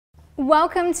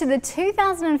Welcome to the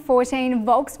 2014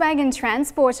 Volkswagen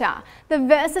Transporter, the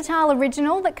versatile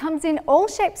original that comes in all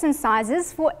shapes and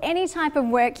sizes for any type of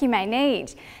work you may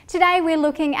need. Today we're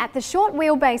looking at the short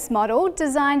wheelbase model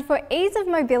designed for ease of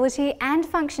mobility and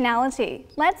functionality.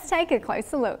 Let's take a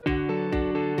closer look. The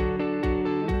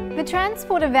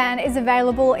Transporter van is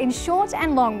available in short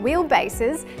and long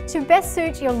wheelbases to best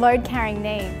suit your load carrying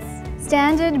needs.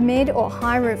 Standard, mid or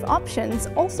high roof options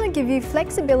also give you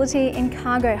flexibility in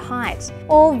cargo height.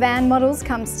 All van models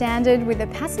come standard with a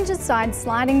passenger side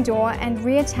sliding door and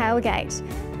rear tailgate.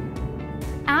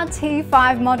 Our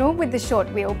T5 model with the short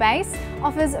wheelbase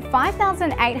offers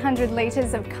 5,800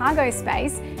 litres of cargo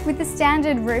space with the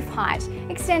standard roof height,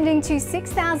 extending to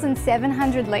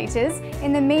 6,700 litres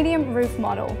in the medium roof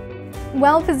model.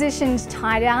 Well-positioned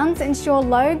tie-downs ensure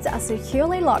loads are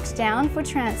securely locked down for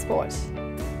transport.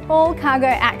 All cargo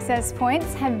access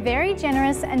points have very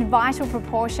generous and vital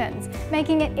proportions,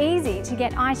 making it easy to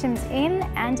get items in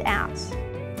and out.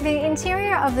 The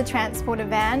interior of the Transporter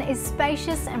van is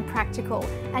spacious and practical,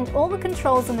 and all the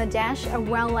controls on the dash are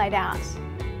well laid out.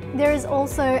 There is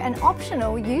also an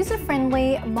optional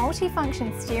user-friendly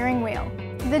multi-function steering wheel.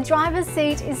 The driver's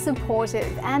seat is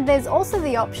supportive, and there's also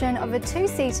the option of a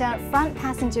two-seater front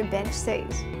passenger bench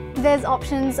seat. There's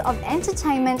options of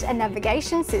entertainment and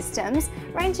navigation systems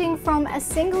ranging from a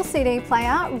single CD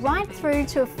player right through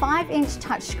to a 5-inch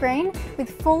touchscreen with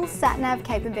full sat-nav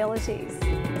capabilities.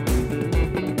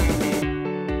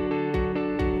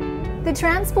 The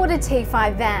Transporter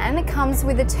T5 van comes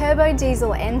with a turbo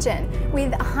diesel engine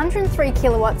with 103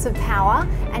 kilowatts of power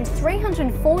and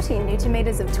 340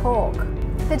 Nm of torque.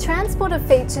 The Transporter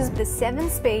features the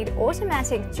 7-speed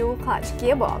automatic dual-clutch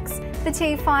gearbox. The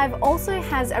T5 also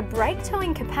has a brake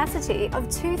towing capacity of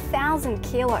 2,000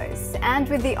 kilos, and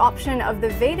with the option of the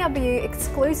VW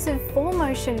exclusive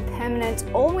 4Motion permanent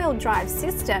all-wheel drive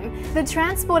system, the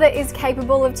Transporter is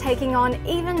capable of taking on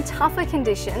even tougher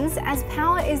conditions as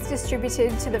power is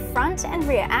distributed to the front and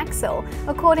rear axle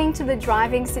according to the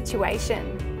driving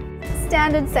situation.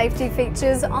 Standard safety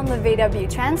features on the VW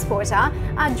Transporter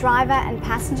are driver and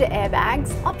passenger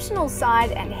airbags, optional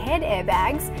side and head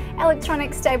airbags,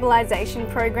 electronic stabilisation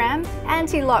program,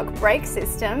 anti-lock brake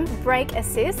system, brake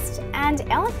assist, and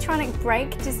electronic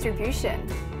brake distribution.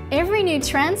 Every new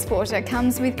Transporter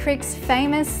comes with Cricks'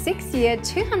 famous 6-year,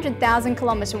 200,000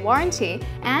 kilometre warranty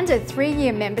and a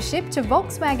 3-year membership to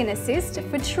Volkswagen Assist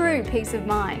for true peace of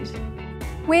mind.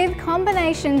 With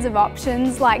combinations of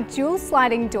options like dual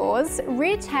sliding doors,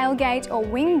 rear tailgate or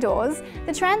wing doors,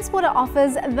 the Transporter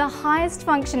offers the highest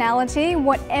functionality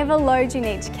whatever load you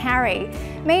need to carry.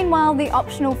 Meanwhile, the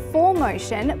optional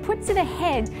 4Motion puts it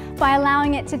ahead by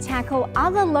allowing it to tackle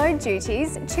other load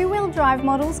duties two-wheel drive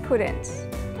models couldn't.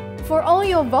 For all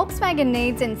your Volkswagen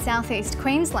needs in southeast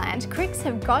Queensland, Cricks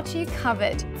have got you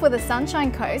covered. For the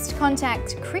Sunshine Coast,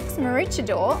 contact Cricks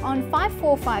Maroochydore on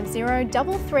 5450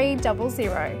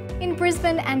 3300. In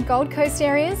Brisbane and Gold Coast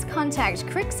areas, contact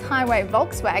Cricks Highway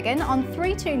Volkswagen on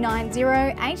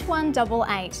 3290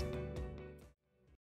 8188.